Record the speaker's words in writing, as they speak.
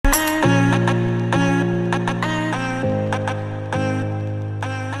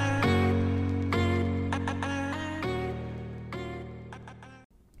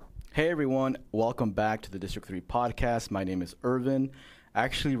everyone. Welcome back to the District 3 podcast. My name is Irvin,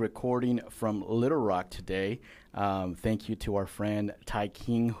 actually recording from Little Rock today. Thank you to our friend Ty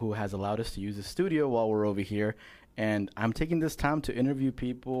King, who has allowed us to use the studio while we're over here. And I'm taking this time to interview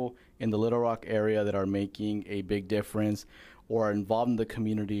people in the Little Rock area that are making a big difference or are involved in the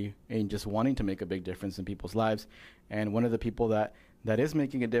community and just wanting to make a big difference in people's lives. And one of the people that is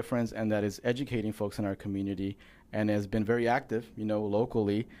making a difference and that is educating folks in our community and has been very active,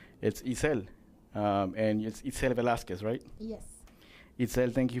 locally, it's Isel. And it's Isel Velasquez, right? Yes.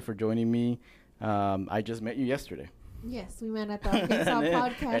 Isel, thank you for joining me. I just met you yesterday. Yes, we met at the Arkansas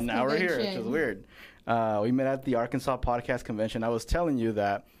Podcast Convention. And now we're here, which is weird. We met at the Arkansas Podcast Convention. I was telling you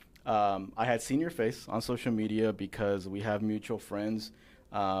that I had seen your face on social media because we have mutual friends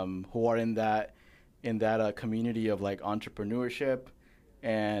who are in that community of like entrepreneurship.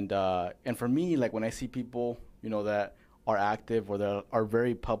 And for me, like when I see people, that are active or that are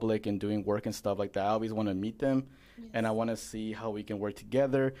very public and doing work and stuff like that, I always want to meet them. Yes. And I want to see how we can work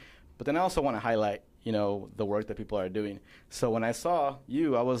together. But then I also want to highlight, the work that people are doing. So when I saw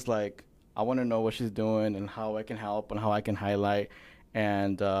you, I was like, I want to know what she's doing and how I can help and how I can highlight.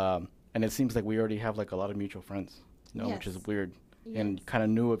 And it seems like we already have like a lot of mutual friends, yes. Which is weird. Yes. And kind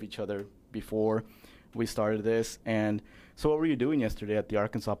of knew of each other before we started this. And so what were you doing yesterday at the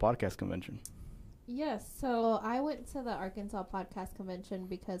Arkansas Podcast Convention? Yes, so I went to the Arkansas Podcast Convention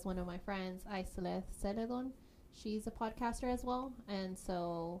because one of my friends, Iseleth Celedon, she's a podcaster as well. And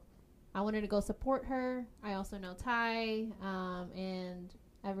so I wanted to go support her. I also know Ty and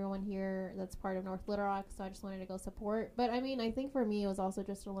everyone here that's part of North Little Rock, so I just wanted to go support. But, I think for me it was also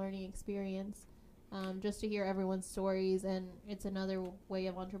just a learning experience, just to hear everyone's stories. And it's another way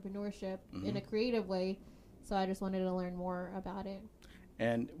of entrepreneurship in a creative way. So I just wanted to learn more about it.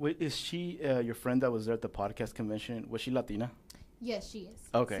 And is she your friend that was there at the podcast convention? Was she Latina? Yes, she is.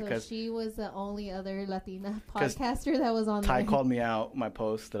 Okay, so she was the only other Latina podcaster that was on. Ty called me out my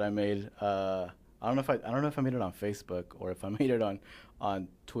post that I made. I don't know if I made it on Facebook or if I made it on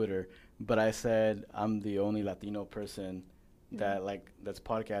Twitter, but I said I'm the only Latino person that's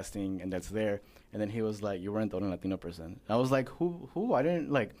podcasting and that's there. And then he was like, "You weren't the only Latino person." And I was like, "Who? I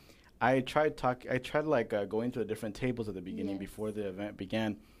didn't like." I tried going to the different tables at the beginning before the event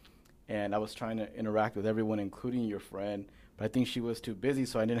began, and I was trying to interact with everyone, including your friend. But I think she was too busy,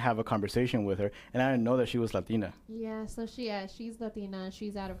 so I didn't have a conversation with her, and I didn't know that she was Latina. Yeah, so she's Latina.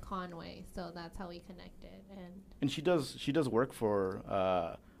 She's out of Conway, so that's how we connected. And she does work for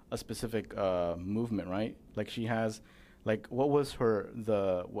a specific movement, right? Like she has, like what was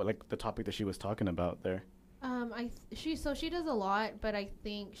the topic that she was talking about there? She does a lot, but I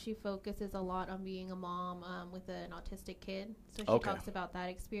think she focuses a lot on being a mom with an autistic kid. So she talks about that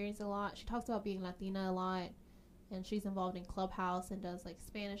experience a lot. She talks about being Latina a lot, and she's involved in Clubhouse and does like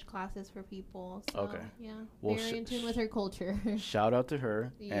Spanish classes for people. So, yeah, very in tune with her culture. Shout out to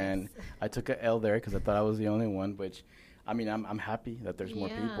her. Yes. And I took a L there because I thought I was the only one, which, I'm happy that there's more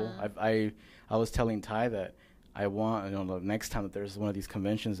people. I was telling Ty that I want, the next time that there's one of these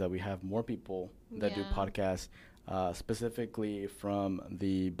conventions that we have more people that do podcasts, specifically from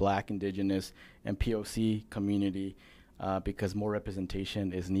the Black, Indigenous, and POC community, because more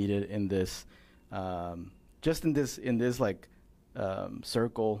representation is needed in this,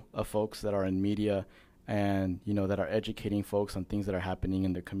 circle of folks that are in media and, that are educating folks on things that are happening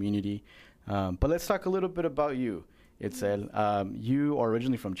in the community. But let's talk a little bit about you, Itzel. You are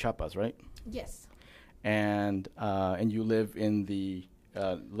originally from Chiapas, right? Yes. And you live in the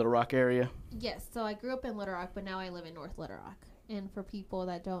Little Rock area? Yes, so I grew up in Little Rock, but now I live in North Little Rock. And for people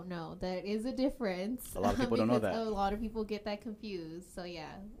that don't know, that is a difference. A lot of people don't know that. A lot of people get that confused. So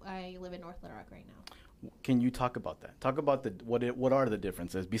yeah, I live in North Little Rock right now. Can you talk about that? Talk about what are the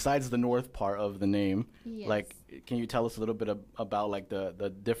differences besides the north part of the name? Yes. Like, can you tell us a little bit about like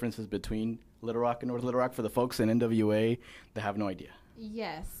the differences between Little Rock and North Little Rock for the folks in NWA that have no idea?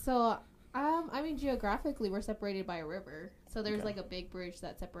 Yes, so geographically, we're separated by a river. So there's like a big bridge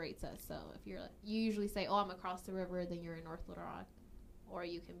that separates us. So if you usually say, "Oh, I'm across the river," then you're in North Little Rock, or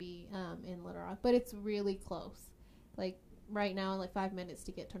you can be in Little Rock. But it's really close. Like right now, like 5 minutes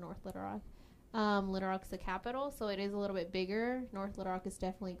to get to North Little Rock. Little Rock's the capital, so it is a little bit bigger. North Little Rock is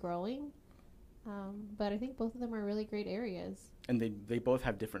definitely growing. But I think both of them are really great areas. And they both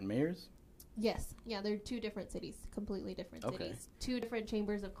have different mayors? Yes. Yeah, they're two different cities, completely different cities. Two different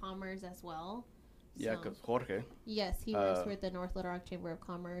chambers of commerce as well. Yeah, because Jorge. Yes, he works with the North Little Rock Chamber of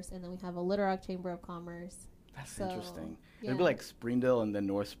Commerce, and then we have a Little Rock Chamber of Commerce. That's interesting. Yeah. It'd be like Springdale and then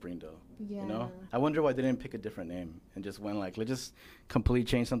North Springdale. Yeah. I wonder why they didn't pick a different name and just went like, let's just completely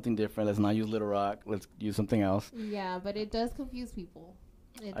change something different. Let's not use Little Rock. Let's use something else. Yeah, but it does confuse people.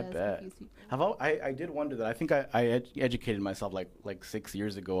 It I does bet. confuse people. I did wonder that. I think educated myself like 6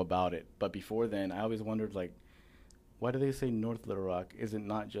 years ago about it. But before then, I always wondered, like, why do they say North Little Rock? Is it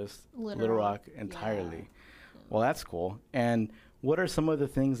not just Little Rock entirely? Yeah. Well, that's cool. And what are some of the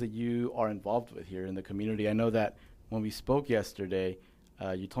things that you are involved with here in the community? I know that when we spoke yesterday,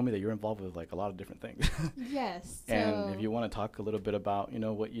 you told me that you're involved with like a lot of different things. Yes. And if you want to talk a little bit about,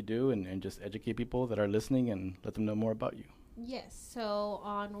 what you do and just educate people that are listening and let them know more about you. Yes. So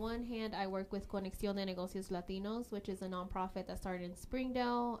on one hand, I work with Conexión de Negocios Latinos, which is a nonprofit that started in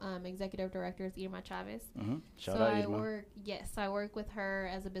Springdale. Executive director is Irma Chavez. Mm-hmm. Shout out Irma. I work with her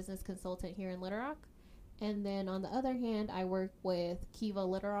as a business consultant here in Little Rock. And then on the other hand, I work with Kiva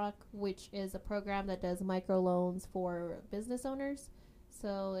Little Rock, which is a program that does microloans for business owners.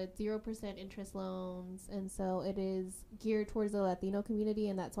 So it's 0% interest loans. And so it is geared towards the Latino community,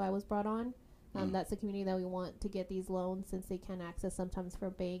 and that's why I was brought on. That's the community that we want to get these loans, since they can't access sometimes for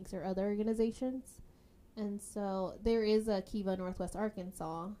banks or other organizations. And so there is a Kiva Northwest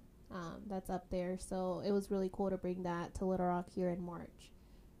Arkansas that's up there. So it was really cool to bring that to Little Rock here in March.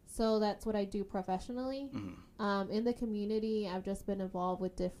 So that's what I do professionally. Mm-hmm. In the community, I've just been involved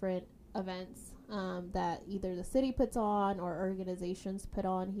with different events that either the city puts on or organizations put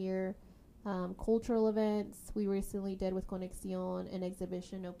on here. Cultural events. We recently did with Conexión an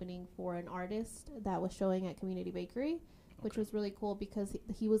exhibition opening for an artist that was showing at Community Bakery, which was really cool because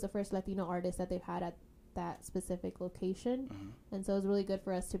he was the first Latino artist that they've had at that specific location. Mm-hmm. And so it was really good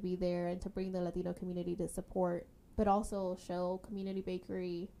for us to be there and to bring the Latino community to support, but also show Community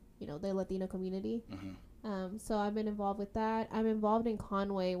Bakery, the Latino community. Mm-hmm. So I've been involved with that. I'm involved in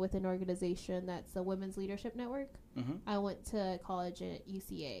Conway with an organization that's the Women's Leadership Network. Mm-hmm. I went to college at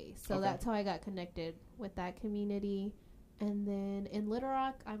UCA, so that's how I got connected with that community. And then in Little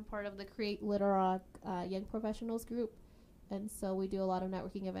Rock, I'm part of the Create Little Rock Young Professionals group. And so we do a lot of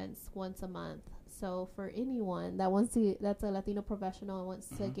networking events once a month. So for anyone that's a Latino professional and wants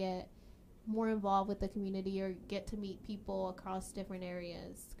to get more involved with the community or get to meet people across different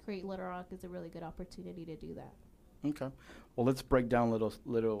areas, Create Little Rock is a really good opportunity to do that. Okay. Well, let's break down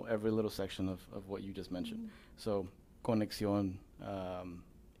every little section of what you just mentioned. Mm-hmm. So Conexión,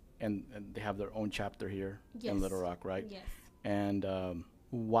 and they have their own chapter here in Little Rock, right? Yes. And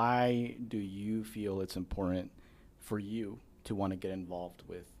why do you feel it's important for you to want to get involved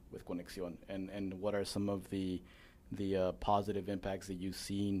with Conexión? And what are some of the positive impacts that you've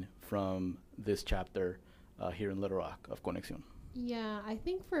seen from this chapter here in Little Rock of Conexión? Yeah, I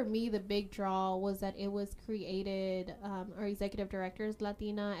think for me, the big draw was that it was created, our executive director is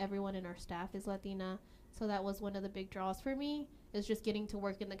Latina, everyone in our staff is Latina. So that was one of the big draws for me, is just getting to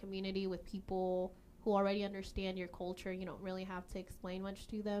work in the community with people who already understand your culture. You don't really have to explain much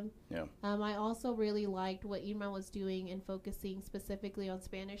to them. Yeah. I also really liked what Irma was doing in focusing specifically on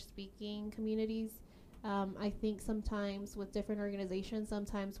Spanish-speaking communities. I think sometimes with different organizations,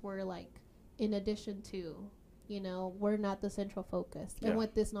 sometimes we're like, in addition to, we're not the central focus. Yeah. And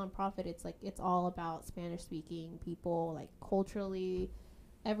with this nonprofit, it's all about Spanish speaking people, like culturally,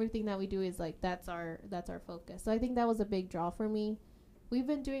 everything that we do is like, that's our focus. So I think that was a big draw for me. We've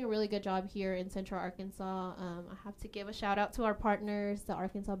been doing a really good job here in Central Arkansas. I have to give a shout out to our partners, the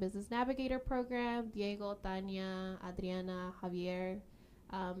Arkansas Business Navigator Program, Diego, Tanya, Adriana, Javier.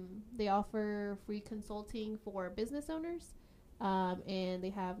 They offer free consulting for business owners. And they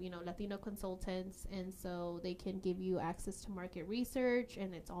have, Latino consultants, and so they can give you access to market research,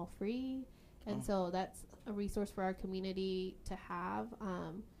 and it's all free. And so that's a resource for our community to have.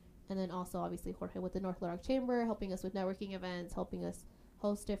 And then also, obviously, Jorge with the North Little Rock Chamber, helping us with networking events, helping us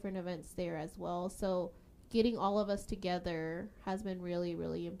host different events there as well. So getting all of us together has been really,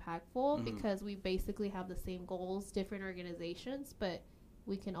 really impactful, because we basically have the same goals, different organizations, but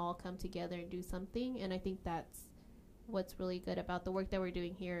we can all come together and do something. And I think that's what's really good about the work that we're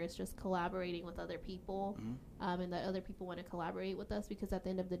doing here, is just collaborating with other people, and that other people want to collaborate with us, because at the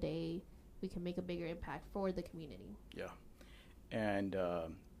end of the day, we can make a bigger impact for the community. Yeah. And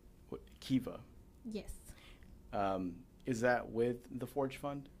Kiva. Yes. Is that with the Forge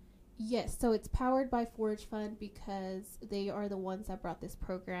Fund? Yes. So it's powered by Forge Fund, because they are the ones that brought this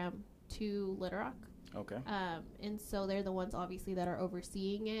program to Little Rock. Okay. And so they're the ones, obviously, that are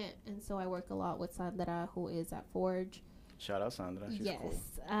overseeing it. And so I work a lot with Sandra, who is at Forge. Shout out Sandra. She's cool.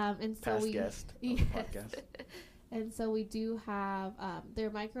 And so past guest of the podcast. And so we do have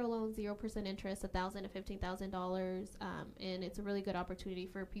their microloans, 0% interest, $1,000 to $15,000, and it's a really good opportunity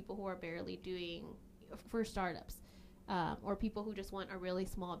for people who are barely doing, for startups, or people who just want a really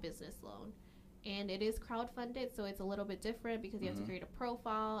small business loan. And it is crowdfunded, so it's a little bit different, because you have to create a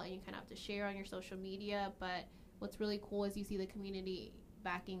profile and you kind of have to share on your social media. But what's really cool is you see the community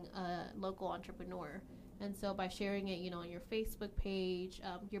backing a local entrepreneur. And so by sharing it, on your Facebook page,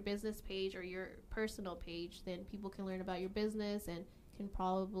 your business page, or your personal page, then people can learn about your business and can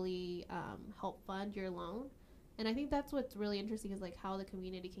probably help fund your loan. And I think that's what's really interesting is like how the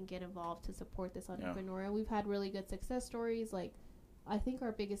community can get involved to support this entrepreneur. And we've had really good success stories. Like I think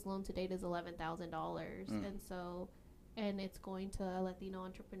our biggest loan to date is $11,000, and it's going to a Latino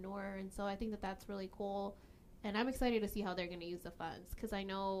entrepreneur. And so I think that that's really cool. And I'm excited to see how they're going to use the funds, because I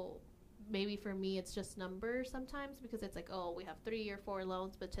know maybe for me it's just numbers sometimes, because it's like, oh, we have 3 or 4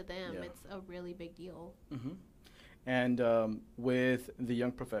 loans, but to them it's a really big deal. Mm-hmm. And with the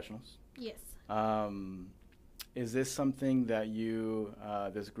young professionals, yes, is this something that you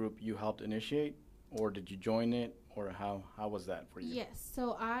this group you helped initiate, or did you join it, or how was that for you? Yes,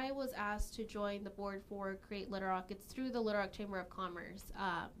 so I was asked to join the board for Create Little Rock. It's through the Little Rock Chamber of Commerce,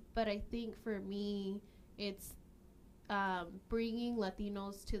 but I think for me it's bringing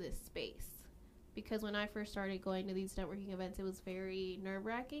Latinos to this space, because when I first started going to these networking events, it was very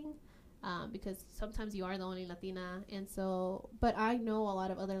nerve-wracking, because sometimes you are the only Latina, and so, but I know a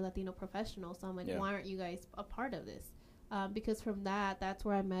lot of other Latino professionals, so I'm like, why aren't you guys a part of this? Because from that's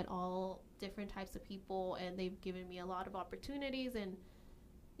where I met all different types of people, and they've given me a lot of opportunities, and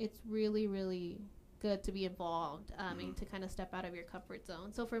it's really, really good to be involved, and to kind of step out of your comfort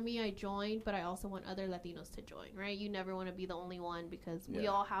zone. So for me, I joined, but I also want other Latinos to join, right? You never want to be the only one, because we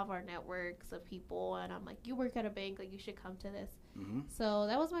all have our networks of people, and I'm like, you work at a bank, like you should come to this. So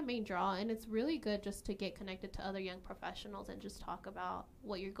that was my main draw, and it's really good just to get connected to other young professionals and just talk about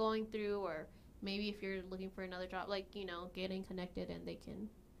what you're going through, or maybe if you're looking for another job, like, getting connected, and they can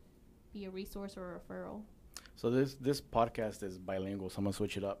be a resource or a referral. So this podcast is bilingual, so I'm going to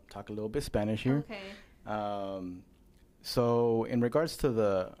switch it up, talk a little bit Spanish here. Okay. So in regards to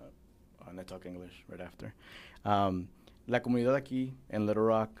and I talk English right after. La comunidad aquí en Little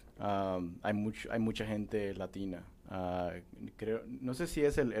Rock, hay mucha gente latina. No sé si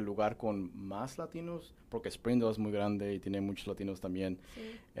es el lugar con más latinos, porque Springdale es muy grande y tiene muchos latinos también,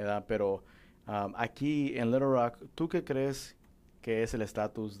 pero aquí en Little Rock, ¿tú qué crees que es el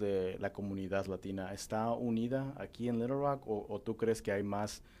estatus de la comunidad latina? ¿Está unida aquí en Little Rock, o tú crees que hay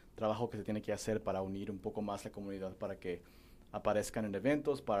más trabajo que se tiene que hacer para unir un poco más la comunidad, para que aparezcan en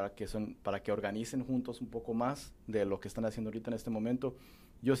eventos, para que organicen juntos un poco más de lo que están haciendo ahorita en este momento?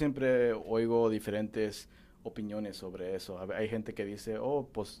 Yo siempre oigo diferentes opiniones sobre eso. Hay gente que dice,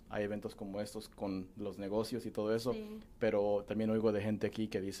 pues hay eventos como estos con los negocios y todo eso, pero también oigo de gente aquí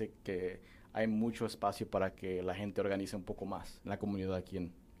que dice que hay mucho espacio para que la gente organice un poco más la comunidad aquí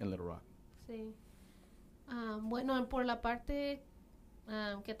en Little Rock. Sí. Bueno, por la parte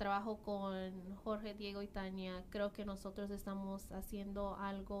que trabajo con Jorge, Diego y Tania, creo que nosotros estamos haciendo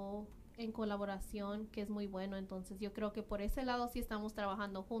algo en colaboración que es muy bueno. Entonces yo creo que por ese lado sí estamos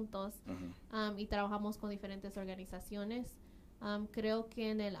trabajando juntos, y trabajamos con diferentes organizaciones. Creo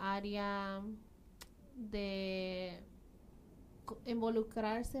que en el área de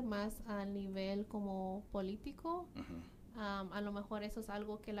involucrarse más al nivel como político, a lo mejor eso es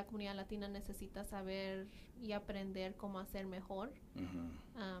algo que la comunidad latina necesita saber y aprender cómo hacer mejor,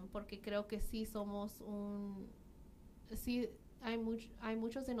 porque creo que sí somos hay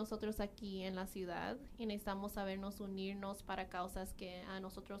muchos de nosotros aquí en la ciudad, y necesitamos sabernos unirnos para causas que a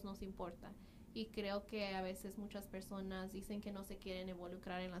nosotros nos importan. Y creo que a veces muchas personas dicen que no se quieren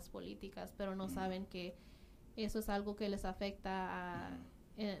involucrar en las políticas, pero no saben que eso es algo que les afecta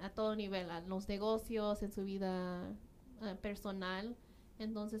a todo nivel, a los negocios, en su vida personal.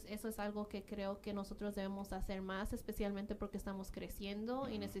 Entonces eso es algo que creo que nosotros debemos hacer más, especialmente porque estamos creciendo,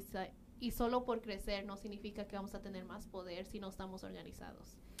 y solo por crecer no significa que vamos a tener más poder si no estamos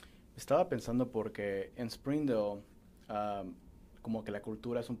organizados. Estaba pensando porque en Springdale como que la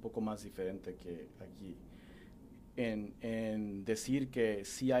cultura es un poco más diferente que aquí. En decir que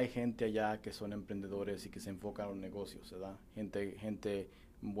sí hay gente allá que son emprendedores y que se enfocan en los negocios, ¿verdad? Gente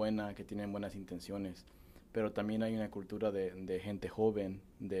buena, que tienen buenas intenciones, pero también hay una cultura de gente joven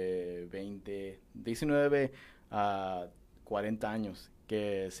de 19 a 40 años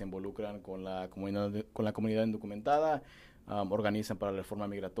que se involucran con la comunidad indocumentada, organizan para la reforma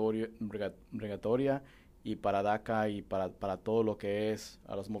migratoria y para DACA y para todo lo que es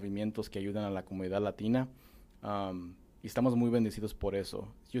a los movimientos que ayudan a la comunidad latina. Y estamos muy bendecidos por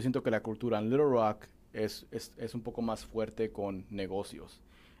eso. Yo siento que la cultura en Little Rock es un poco más fuerte con negocios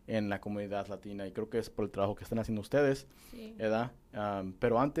en la comunidad latina, y creo que es por el trabajo que están haciendo ustedes, ¿verdad?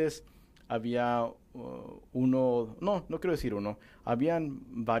 Pero antes había no quiero decir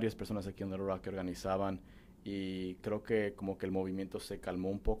habían varias personas aquí en Little Rock que organizaban, y creo que como que el movimiento se calmó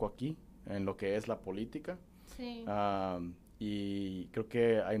un poco aquí en lo que es la política. y creo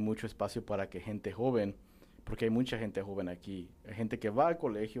que hay mucho espacio para que gente joven, porque hay mucha gente joven aquí, hay gente que va al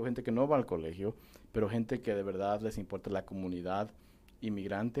colegio, gente que no va al colegio, pero gente que de verdad les importa la comunidad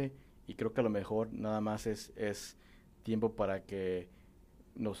inmigrante y creo que a lo mejor nada más es tiempo para que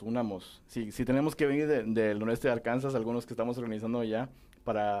nos unamos. Si tenemos que venir del noreste de Arkansas, algunos que estamos organizando ya,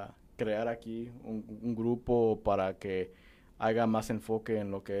 para crear aquí un grupo para que haga más enfoque en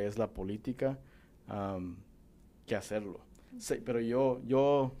lo que es la política, um, que hacerlo. Sí, pero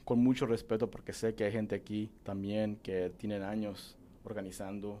yo con mucho respeto, porque sé que hay gente aquí también que tienen años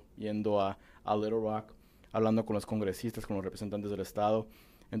organizando, yendo a Little Rock, hablando con los congresistas, con los representantes del estado.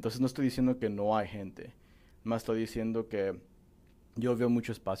 Entonces no estoy diciendo que no hay gente, más estoy diciendo que yo veo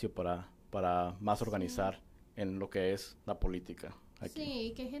mucho espacio para más organizar en lo que es la política aquí.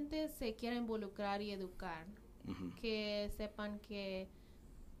 Sí, que gente se quiera involucrar y educar. Que sepan que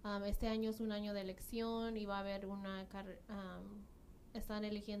este año es un año de elección y va a haber están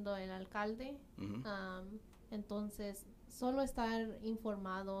eligiendo el alcalde. Entonces, solo estar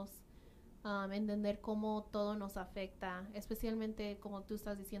informados, entender cómo todo nos afecta, especialmente como tú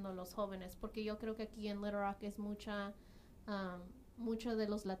estás diciendo, los jóvenes, porque yo creo que aquí en Little Rock es muchos de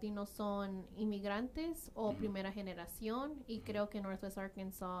los latinos son inmigrantes o primera generación y creo que Northwest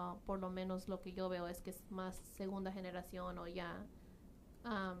Arkansas, por lo menos lo que yo veo es que es más segunda generación o ya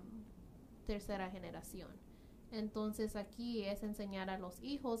tercera generación. Entonces aquí es enseñar a los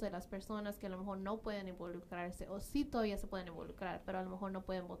hijos de las personas que a lo mejor no pueden involucrarse o sí todavía se pueden involucrar, pero a lo mejor no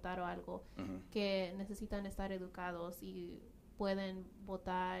pueden votar o algo, que necesitan estar educados y pueden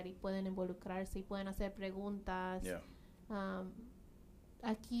votar y pueden involucrarse y pueden hacer preguntas.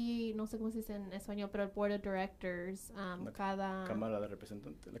 Aquí, no sé cómo se dice en español, pero el Board of Directors, cada... Cámara de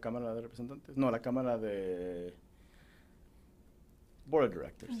Representantes. ¿La Cámara de Representantes? No, la Cámara de... Board of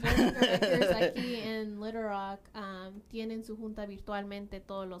Directors. Board of Directors aquí en Little Rock tienen su junta virtualmente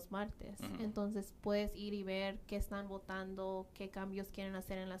todos los martes. Entonces puedes ir y ver qué están votando, qué cambios quieren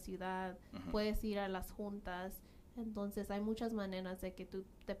hacer en la ciudad. Puedes ir a las juntas. Entonces hay muchas maneras de que tú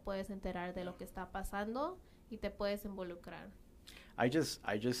te puedes enterar de lo que está pasando y te puedes involucrar. I just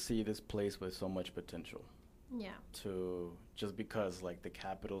see this place with so much potential. Yeah. Just because like the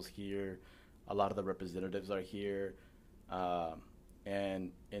capital's here, a lot of the representatives are here,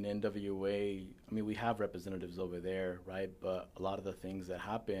 and in NWA, I mean, we have representatives over there, right? But a lot of the things that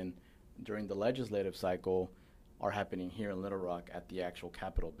happen during the legislative cycle are happening here in Little Rock at the actual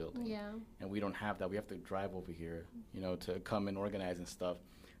Capitol building. Yeah. And we don't have that. We have to drive over here, you know, to come and organize and stuff.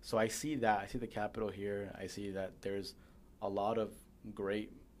 So I see that. I see the Capitol here. I see that there's a lot of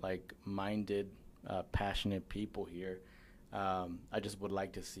great, like, minded, passionate people here. I just would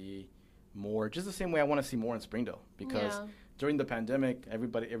like to see more, just the same way I want to see more in Springdale, because during the pandemic,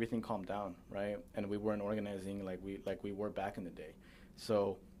 everything calmed down, right? And we weren't organizing like we were back in the day.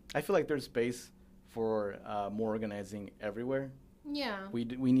 So I feel like there's space for more organizing everywhere. Yeah.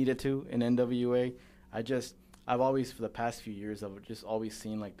 We needed to in NWA. I've always, for the past few years, I've just always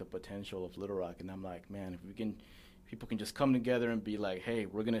seen like the potential of Little Rock, and I'm like, man, if people can just come together and be like, hey,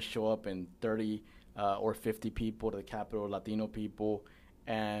 we're gonna show up in 30 or 50 people to the Capitol, Latino people,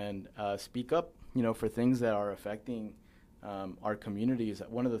 and speak up, you know, for things that are affecting our communities.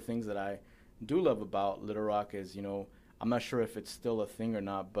 One of the things that I do love about Little Rock is, you know, I'm not sure if it's still a thing or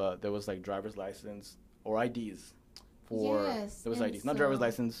not, but there was like driver's license or IDs. There was IDs, not driver's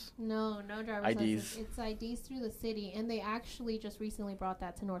license. No driver's IDs. License. It's IDs through the city, and they actually just recently brought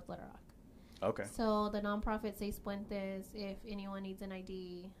that to North Little Rock. Okay. So the nonprofit Seis Puentes, if anyone needs an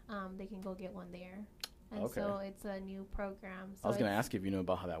ID, they can go get one there. And so it's a new program. So I was going to ask you if you know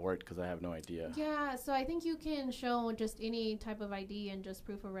about how that worked, because I have no idea. Yeah, so I think you can show just any type of ID and just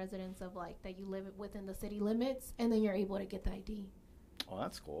proof of residence of like that you live within the city limits, and then you're able to get the ID. Oh,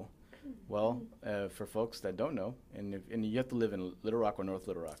 that's cool. Well, for folks that don't know, and you have to live in Little Rock or North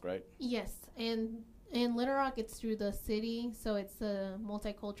Little Rock, right? Yes, and in Little Rock, it's through the city, so it's the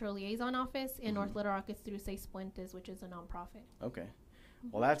Multicultural Liaison Office. In North Little Rock, it's through Seis Puentes, which is a nonprofit. Okay.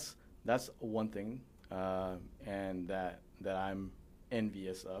 Well, that's one thing, and that I'm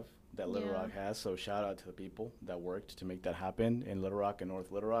envious of that Little Rock has. So shout out to the people that worked to make that happen in Little Rock and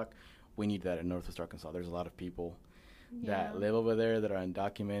North Little Rock. We need that in Northwest Arkansas. There's a lot of people that live over there that are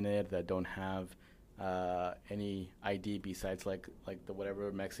undocumented, that don't have any ID besides like the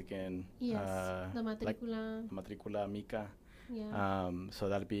whatever Mexican the matricula, like matricula mica. Yeah. So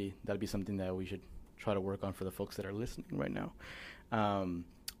that'd be something that we should try to work on for the folks that are listening right now.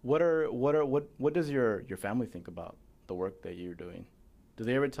 What does your family think about the work that you're doing? Do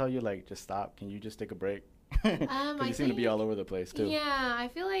they ever tell you like, just stop? Can you just take a break? Because you seem to be all over the place too. Yeah, I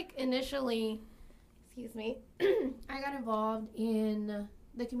feel like initially, excuse me, I got involved in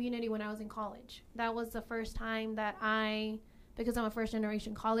the community when I was in college. That was the first time that because I'm a first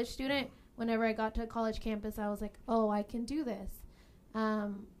generation college student, whenever I got to a college campus, I was like, oh, I can do this.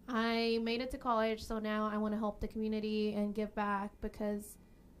 I made it to college, so now I want to help the community and give back, because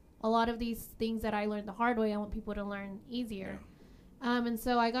a lot of these things that I learned the hard way, I want people to learn easier. Yeah. And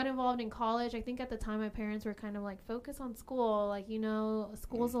so I got involved in college. I think at the time my parents were kind of like, focus on school. Like,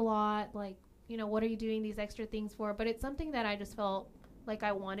 school's a lot. Like, what are you doing these extra things for? But it's something that I just felt like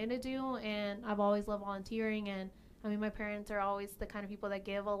I wanted to do. And I've always loved volunteering. And I mean, my parents are always the kind of people that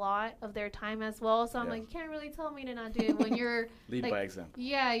give a lot of their time as well. So I'm like, you can't really tell me to not do it when you're lead by example.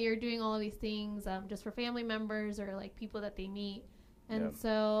 Yeah, you're doing all of these things just for family members or like people that they meet. And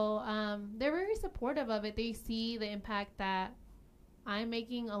so they're very supportive of it. They see the impact that I'm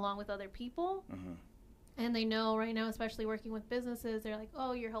making along with other people. Mm-hmm. And they know right now, especially working with businesses, they're like,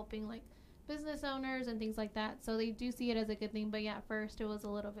 oh, you're helping like business owners and things like that. So they do see it as a good thing. But yeah, at first it was a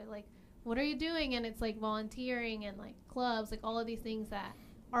little bit like, what are you doing? And it's like volunteering and like clubs, like all of these things that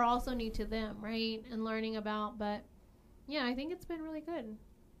are also new to them, right? And learning about. But yeah, I think it's been really good.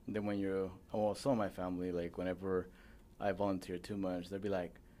 And then some of my family, like whenever I volunteer too much, they'll be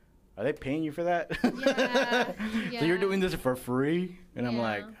like, are they paying you for that? Yeah. So you're doing this for free? And I'm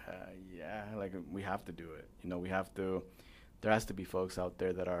like, yeah, like we have to do it. There has to be folks out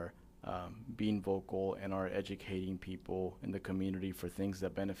there that are being vocal and are educating people in the community for things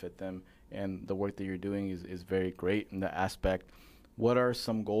that benefit them. And the work that you're doing is very great in that aspect. What are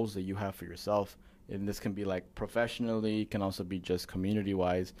some goals that you have for yourself? And this can be like professionally, can also be just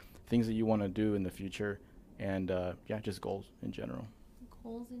community-wise, things that you want to do in the future. And just goals in general.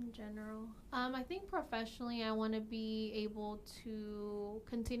 Goals in general. I think professionally, I want to be able to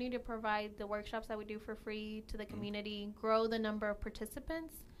continue to provide the workshops that we do for free to the community, grow the number of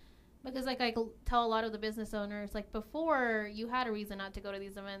participants. Because like I tell a lot of the business owners, like before you had a reason not to go to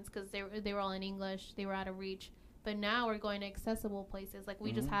these events because they were all in English, they were out of reach. But now we're going to accessible places. Like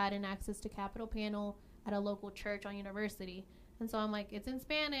we just had an Access to Capital panel at a local church on University. And so I'm like, it's in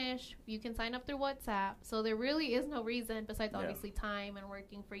Spanish. You can sign up through WhatsApp. So there really is no reason besides obviously time and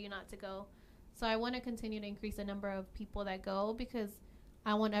working for you not to go. So I want to continue to increase the number of people that go because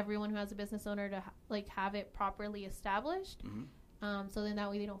I want everyone who has a business owner to have it properly established. Mm-hmm. So then that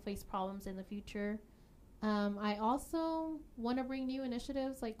way they don't face problems in the future. I also want to bring new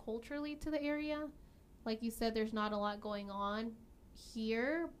initiatives like culturally to the area. Like you said, there's not a lot going on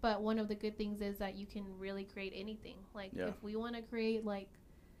here, but one of the good things is that you can really create anything. Like if we want to create like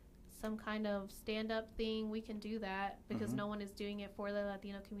some kind of stand-up thing, we can do that because no one is doing it for the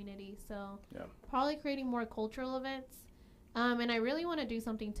Latino community. So probably creating more cultural events. And I really want to do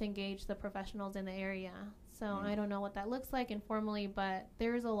something to engage the professionals in the area. So I don't know what that looks like informally, but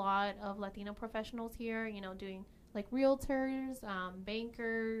there's a lot of Latino professionals here, doing like realtors,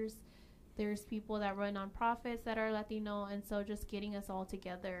 bankers. There's people that run nonprofits that are Latino, and so just getting us all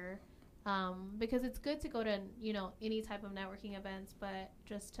together because it's good to go to, any type of networking events, but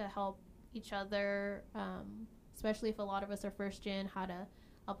just to help each other, especially if a lot of us are first gen, how to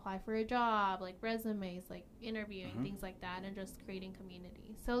apply for a job, like resumes, like interviewing, things like that, and just creating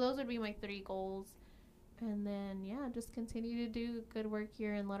community. So those would be my 3 goals. And then, just continue to do good work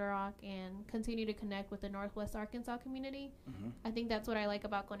here in Little Rock and continue to connect with the Northwest Arkansas community. I think that's what I like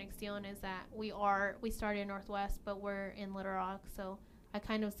about Conexión is that we started in Northwest, but we're in Little Rock. So I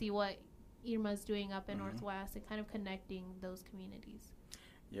kind of see what Irma's doing up in Northwest and kind of connecting those communities.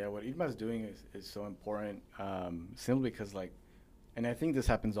 Yeah, what Irma's doing is so important simply because, and I think this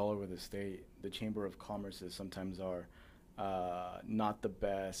happens all over the state, the Chamber of Commerces sometimes are not the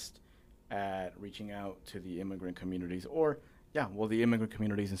best at reaching out to the immigrant communities the immigrant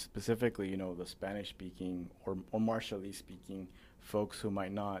communities and specifically, the Spanish-speaking or Marshallese-speaking folks who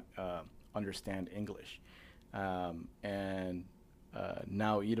might not understand English. And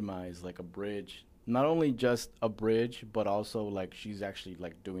now Irma is like a bridge, not only just a bridge, but also she's actually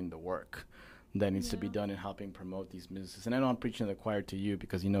doing the work that needs to be done in helping promote these businesses. And I know I'm preaching to the choir to you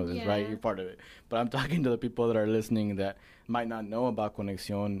because you know this, right? You're part of it. But I'm talking to the people that are listening that might not know about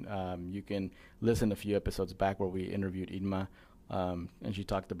Conexión. You can listen a few episodes back where we interviewed Irma, and she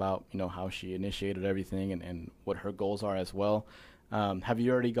talked about, how she initiated everything and what her goals are as well. Have you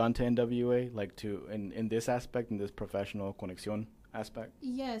already gone to NWA, in this aspect, in this professional Conexión aspect?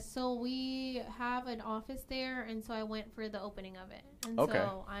 Yes, so we have an office there, and so I went for the opening of it. And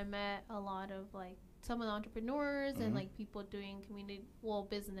so I met a lot of some of the entrepreneurs and people doing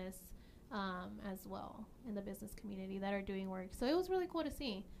business as well in the business community that are doing work. So it was really cool to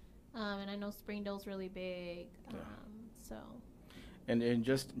see. And I know Springdale's really big. And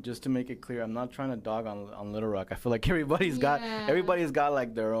just to make it clear, I'm not trying to dog on Little Rock. I feel like everybody's got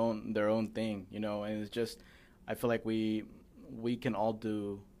like their own thing, you know. And it's just, I feel like we can all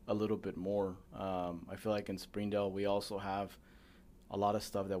do a little bit more. I feel like in Springdale we also have a lot of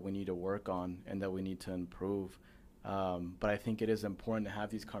stuff that we need to work on and that we need to improve. But I think it is important to have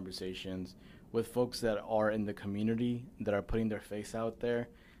these conversations with folks that are in the community, that are putting their face out there,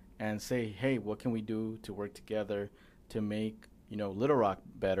 and say, hey, what can we do to work together to make, you know, Little Rock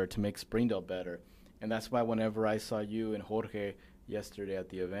better, to make Springdale better. And that's why whenever I saw you and Jorge yesterday at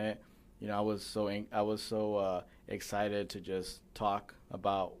the event, you know, I was so excited to just talk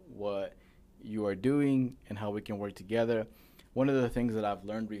about what you are doing and how we can work together. One of the things that I've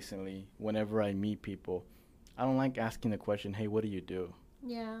learned recently, whenever I meet people, I don't like asking the question, hey, what do you do?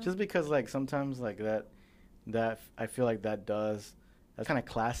 Yeah. Just because, like, sometimes, like, that I feel like that's kind of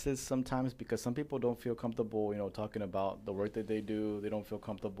classist sometimes, because some people don't feel comfortable, you know, talking about the work that they do. They don't feel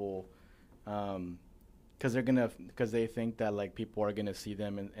comfortable because they think that, like, people are gonna see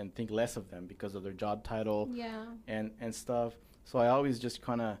them and think less of them because of their job title. Yeah. And stuff. So I always just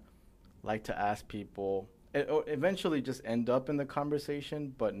kind of like to ask people, eventually just end up in the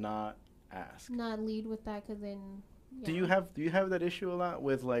conversation, but not ask. Not lead with that, because then. Yeah. Do you have that issue a lot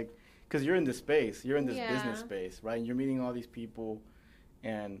with, like, because you're in this space, you're in this business space, right? And you're meeting all these people.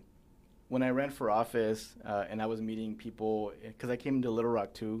 And when I ran for office and I was meeting people, because I came to Little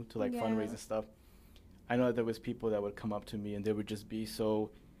Rock too to, like, fundraise and stuff, I know that there was people that would come up to me and they would just be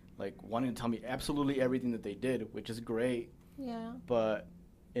so, like, wanting to tell me absolutely everything that they did, which is great. Yeah. But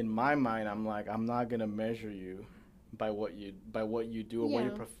in my mind, I'm like, I'm not gonna measure you by what you do or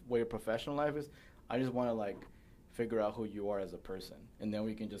what your professional life is. I just want to, like, figure out who you are as a person, and then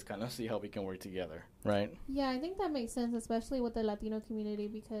we can just kind of see how we can work together, right? Yeah, I think that makes sense, especially with the Latino community,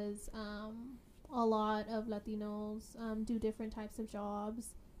 because a lot of Latinos do different types of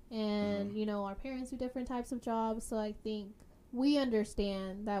jobs, and you know, our parents do different types of jobs. So I think we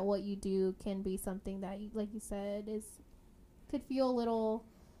understand that what you do can be something that, like you said, could feel a little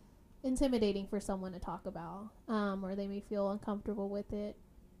intimidating for someone to talk about, or they may feel uncomfortable with it.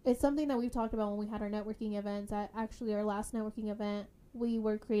 It's something that we've talked about when we had our networking events. Actually, our last networking event, we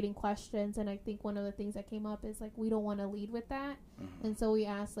were creating questions, and I think one of the things that came up is, like, we don't want to lead with that. And so we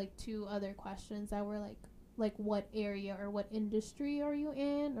asked, like, 2 other questions that were like what area or what industry are you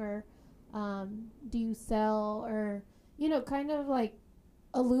in, or do you sell, or, you know, kind of like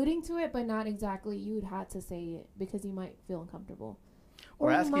alluding to it, but not exactly. You'd have to say it because you might feel uncomfortable,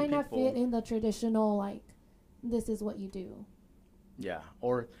 or you might not fit in the traditional, like, this is what you do. Yeah,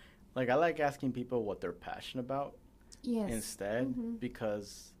 or, like, I like asking people what they're passionate about instead,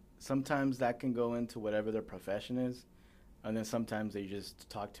 because sometimes that can go into whatever their profession is, and then sometimes they just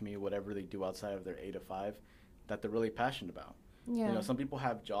talk to me whatever they do outside of their 8 to 5 that they're really passionate about. Yeah. You know, some people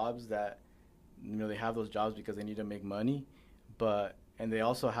have jobs that, you know, they have those jobs because they need to make money, and they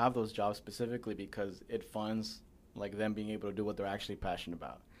also have those jobs specifically because it funds, like, them being able to do what they're actually passionate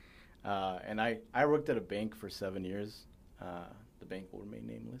about. And I worked at a bank for 7 years. The bank will remain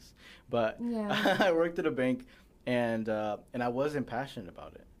nameless, but I worked at a bank, and I wasn't passionate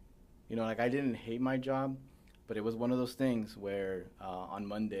about it. You know, like, I didn't hate my job, but it was one of those things where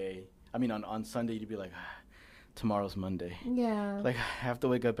on Sunday you'd be like, tomorrow's Monday. Yeah. Like, I have to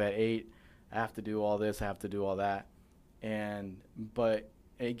wake up at 8. I have to do all this. I have to do all that. But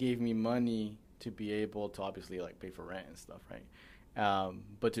it gave me money to be able to obviously, like, pay for rent and stuff, right?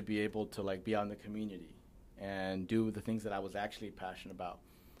 But to be able to, like, be out in the community and do the things that I was actually passionate about.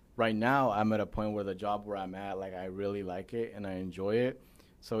 Right now, I'm at a point where the job where I'm at, like, I really like it and I enjoy it.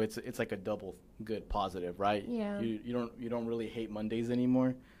 So it's like a double good positive, right? Yeah. You don't really hate Mondays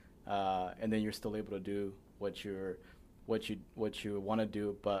anymore, and then you're still able to do what you want to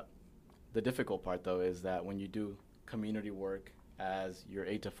do. But the difficult part, though, is that when you do community work as your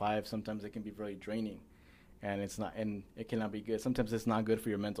 8 to 5, sometimes it can be very draining, and it cannot be good. Sometimes it's not good for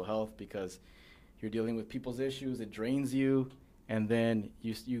your mental health because you're dealing with people's issues. It drains you, and then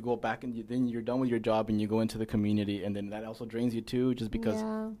you go back and then you're done with your job and you go into the community, and then that also drains you too, just because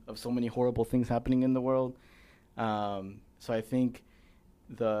of so many horrible things happening in the world. So I think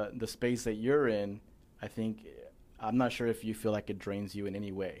the space that you're in, I'm not sure if you feel like it drains you in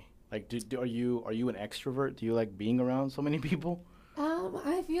any way. Like, are you an extrovert? Do you like being around so many people?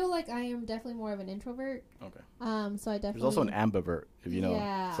 I feel like I am definitely more of an introvert. Okay. So I definitely. There's also an ambivert, if you know.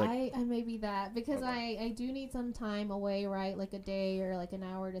 Yeah, like, I may be that because I do need some time away, right? Like a day or like an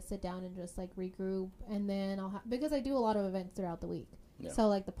hour to sit down and just, like, regroup, and then because I do a lot of events throughout the week. Yeah. So,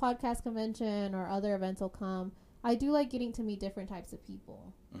 like, the podcast convention or other events will come. I do like getting to meet different types of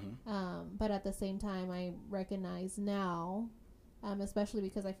people. Mm-hmm. But at the same time, I recognize now especially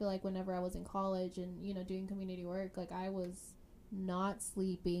because I feel like whenever I was in college and, you know, doing community work, like I was not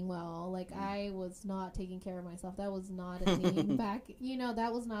sleeping well. Like I was not taking care of myself. That was not a thing back, you know,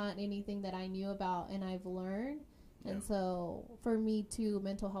 that was not anything that I knew about and I've learned. And Yeah. so for me too,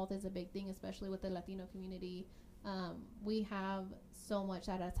 mental health is a big thing, especially with the Latino community. We have so much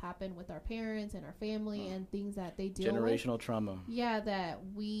that has happened with our parents and our family and things that they deal with. Generational trauma. Yeah, that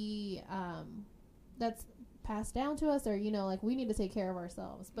we that's passed down to us, or you know, like we need to take care of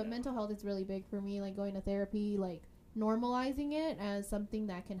ourselves. But Yeah. mental health is really big for me, like going to therapy, like normalizing it as something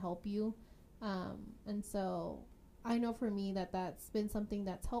that can help you. And so I know for me that that's been something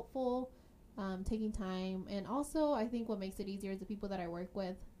that's helpful, taking time. And also I think what makes it easier is the people that I work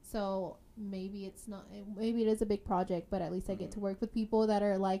with. So maybe it's not, maybe it is a big project, but at least I get to work with people that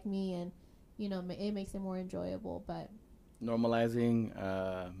are like me, and you know, it makes it more enjoyable. But Normalizing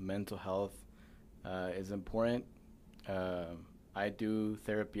mental health is important. I do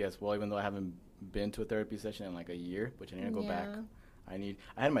therapy as well, even though I haven't been to a therapy session in like a year, which I need to go back. I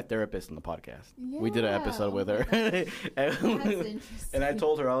had my therapist on the podcast. Yeah. We did an episode with her. That's interesting. And I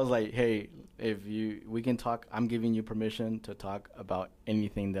told her, I was like, hey, we can talk, I'm giving you permission to talk about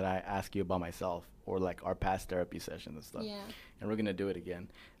anything that I ask you about myself, or like our past therapy sessions and stuff. Yeah. And we're going to do it again.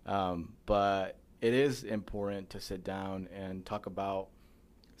 But it is important to sit down and talk about,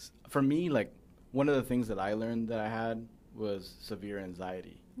 for me, like one of the things that I learned that I had was severe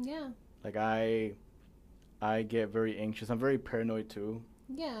anxiety. Yeah. Like I get very anxious. I'm very paranoid too.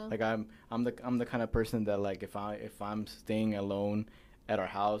 Yeah. Like I'm the kind of person that, like, if I'm staying alone at our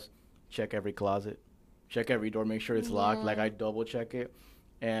house, check every closet, check every door, make sure it's locked. Like I double check it.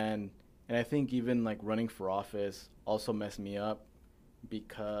 And I think even like running for office also messed me up,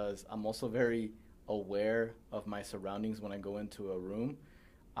 because I'm also very aware of my surroundings when I go into a room.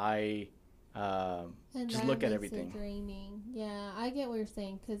 I just look at everything. It draining. Yeah, I get what you're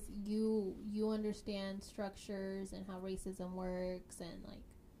saying, because you understand structures and how racism works and like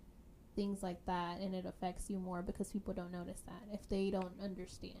things like that, and it affects you more because people don't notice that if they don't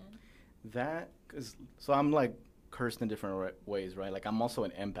understand. So I'm like cursed in different ways, right? Like I'm also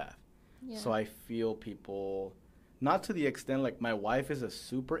an empath. Yeah. So I feel people, not to the extent, like my wife is a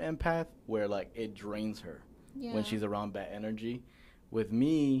super empath where like it drains her when she's around bad energy. With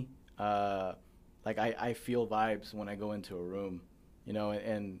me, like I feel vibes when I go into a room, you know,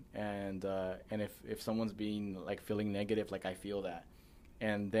 and if someone's being like feeling negative, like I feel that,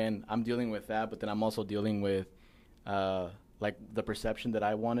 and then I'm dealing with that, but then I'm also dealing with like the perception that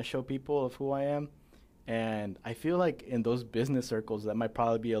I want to show people of who I am. And I feel like in those business circles that might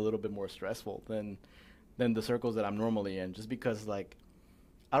probably be a little bit more stressful than the circles that I'm normally in, just because, like,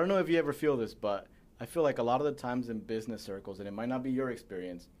 I don't know if you ever feel this, but I feel like a lot of the times in business circles, and it might not be your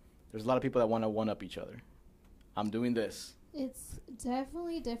experience, there's a lot of people that want to one-up each other. I'm doing this. It's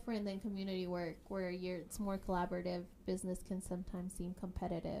definitely different than community work, where it's more collaborative. Business can sometimes seem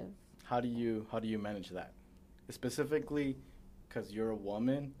competitive. How do you manage that? Specifically, because you're a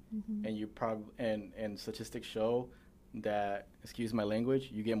woman, and you probably and statistics show that, excuse my language,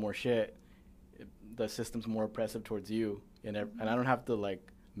 you get more shit. The system's more oppressive towards you, and I don't have to like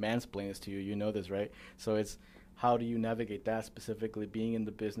mansplain this to you. You know this, right? So it's, how do you navigate that, specifically being in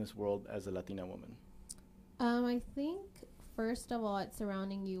the business world as a Latina woman? I think first of all, it's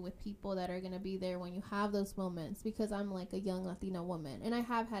surrounding you with people that are going to be there when you have those moments, because I'm like a young Latina woman, and I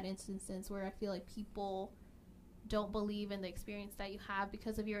have had instances where I feel like people don't believe in the experience that you have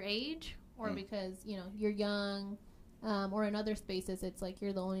because of your age, or because, you know, you're young, or in other spaces it's like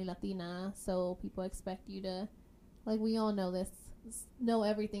you're the only Latina, so people expect you to, like, we all know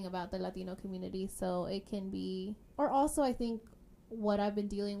everything about the Latino community, so it can be. Or also, I think what I've been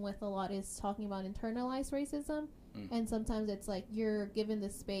dealing with a lot is talking about internalized racism, and sometimes it's like you're given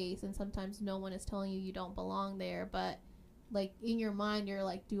this space and sometimes no one is telling you don't belong there, but like in your mind you're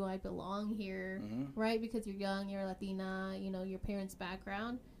like, do I belong here? Right? Because you're young, you're Latina, you know, your parents'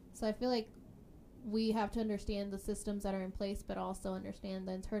 background. So I feel like we have to understand the systems that are in place, but also understand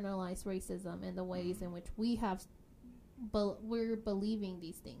the internalized racism and the ways in which we're believing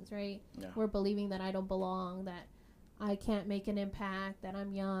these things, right? Yeah. We're believing that I don't belong, that I can't make an impact, that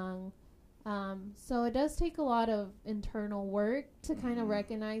I'm young. So it does take a lot of internal work to kind of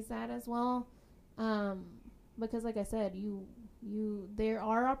recognize that as well. Because like I said, there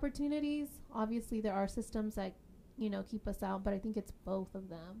are opportunities. Obviously there are systems that, you know, keep us out, but I think it's both of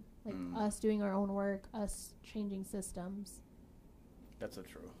them. Like us doing our own work, us changing systems. That's so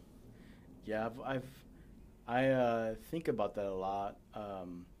true. Yeah, I think about that a lot. I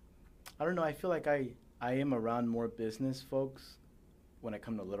don't know, I feel like I am around more business folks when I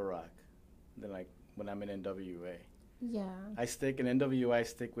come to Little Rock than like when I'm in NWA. Yeah. I stick in NWI. I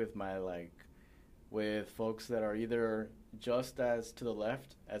stick with my with folks that are either just as to the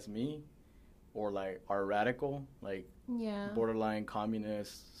left as me, or like are radical, like Yeah. borderline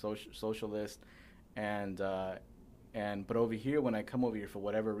communist, socialist, and but over here, when I come over here for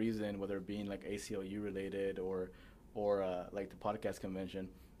whatever reason, whether it being like ACLU related or like the podcast convention,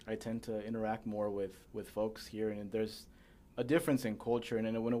 I tend to interact more with folks here, and there's a difference in culture, and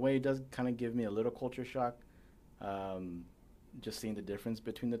in a way, it does kind of give me a little culture shock, just seeing the difference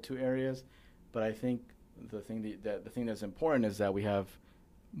between the two areas. But I think the thing that's important is that we have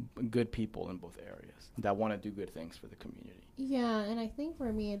good people in both areas that want to do good things for the community. Yeah, and I think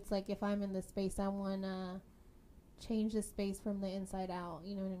for me, it's like if I'm in this space, I want to change the space from the inside out.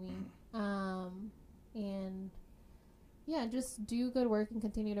 You know what I mean? And yeah, just do good work and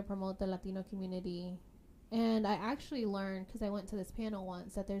continue to promote the Latino community. And I actually learned, because I went to this panel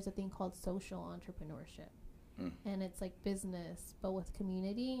once, that there's a thing called social entrepreneurship. And it's like business, but with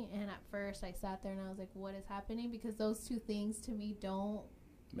community. And at first I sat there and I was like, what is happening? Because those two things to me don't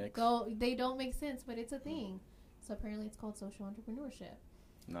make sense, but it's a thing. So apparently it's called social entrepreneurship.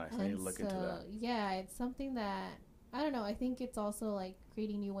 Nice. I need to look into that. Yeah, it's something that, I don't know, I think it's also like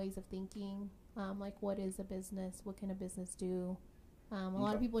creating new ways of thinking. Like, what is a business? What can a business do? A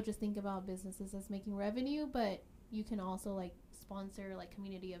lot of people just think about businesses as making revenue, but you can also like sponsor like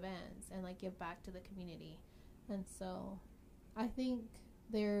community events and like give back to the community. And so I think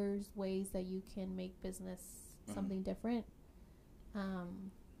there's ways that you can make business something different.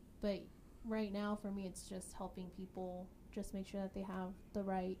 But right now for me, it's just helping people just make sure that they have the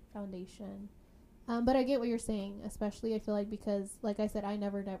right foundation. But I get what you're saying, especially I feel like because, like I said, I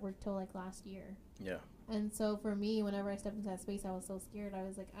never networked till like last year. Yeah. And so for me, whenever I stepped into that space, I was so scared. I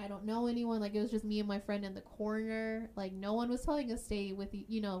was like, I don't know anyone. Like, it was just me and my friend in the corner. Like, no one was telling us stay with,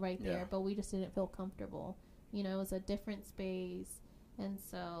 right there. But we just didn't feel comfortable. It was a different space. And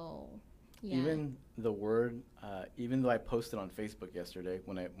so, yeah. Even the word, even though I posted on Facebook yesterday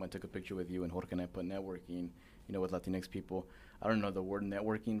when I took a picture with you and Jorge and I put networking, with Latinx people, I don't know, the word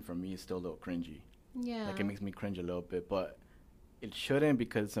networking for me is still a little cringy. Yeah. Like, it makes me cringe a little bit, but it shouldn't,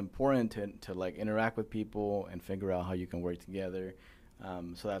 because it's important to like interact with people and figure out how you can work together.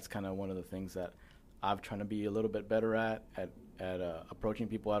 So that's kind of one of the things that I've trying to be a little bit better at approaching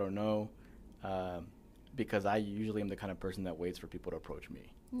people I don't know, because I usually am the kind of person that waits for people to approach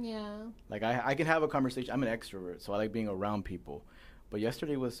me. Yeah. Like, I can have a conversation. I'm an extrovert, so I like being around people. But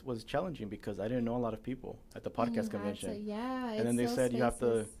yesterday was challenging because I didn't know a lot of people at the podcast convention. And then they said you have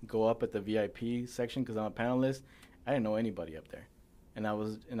to go up at the VIP section because I'm a panelist. I didn't know anybody up there. And I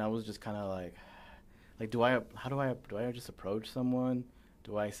was just kind of like, do I just approach someone?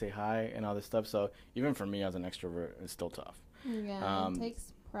 Do I say hi and all this stuff? So even for me as an extrovert, it's still tough. Yeah, it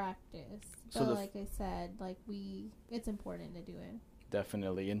takes practice. But like I said, it's important to do it.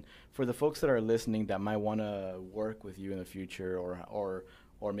 Definitely. And for the folks that are listening that might want to work with you in the future or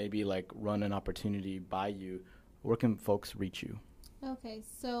maybe like run an opportunity by you, where can folks reach you? Okay,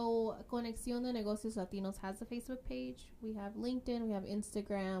 so Conexión de Negocios Latinos has a Facebook page. We have LinkedIn, we have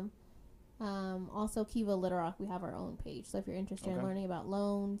Instagram. Also, Kiva Literock, we have our own page. So if you're interested in learning about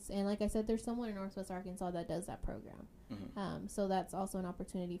loans, and like I said, there's someone in Northwest Arkansas that does that program. So that's also an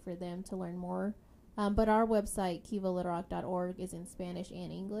opportunity for them to learn more. But our website, kivaliterock.org, is in Spanish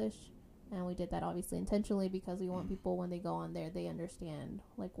and English. And we did that obviously intentionally because we want people, when they go on there, they understand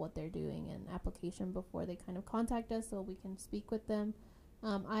like what they're doing and application before they kind of contact us so we can speak with them.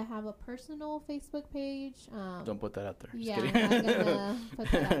 I have a personal Facebook page. Don't put that out there. Yeah, I'm not gonna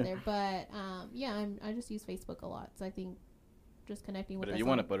put that out there. But I just use Facebook a lot. So I think just connecting with us. But if you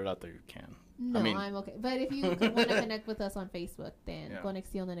want to put it out there, you can. No, I'm okay. But if you want to connect with us on Facebook, then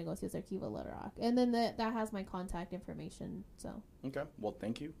Conexión de Negocios or Kiva Literock. And then that has my contact information. So. Okay. Well,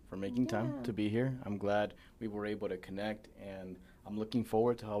 thank you for making time to be here. I'm glad we were able to connect, and I'm looking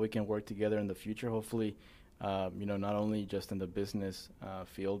forward to how we can work together in the future. Hopefully, not only just in the business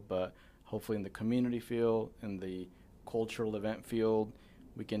field, but hopefully in the community field, in the cultural event field,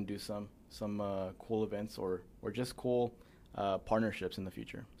 we can do some cool events or just cool partnerships in the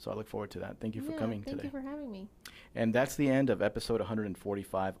future. So I look forward to that. Thank you for coming today. Thank you for having me. And that's the end of episode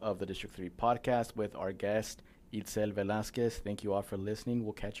 145 of the District 3 podcast with our guest, Itzel Velasquez. Thank you all for listening.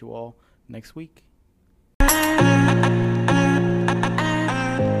 We'll catch you all next week.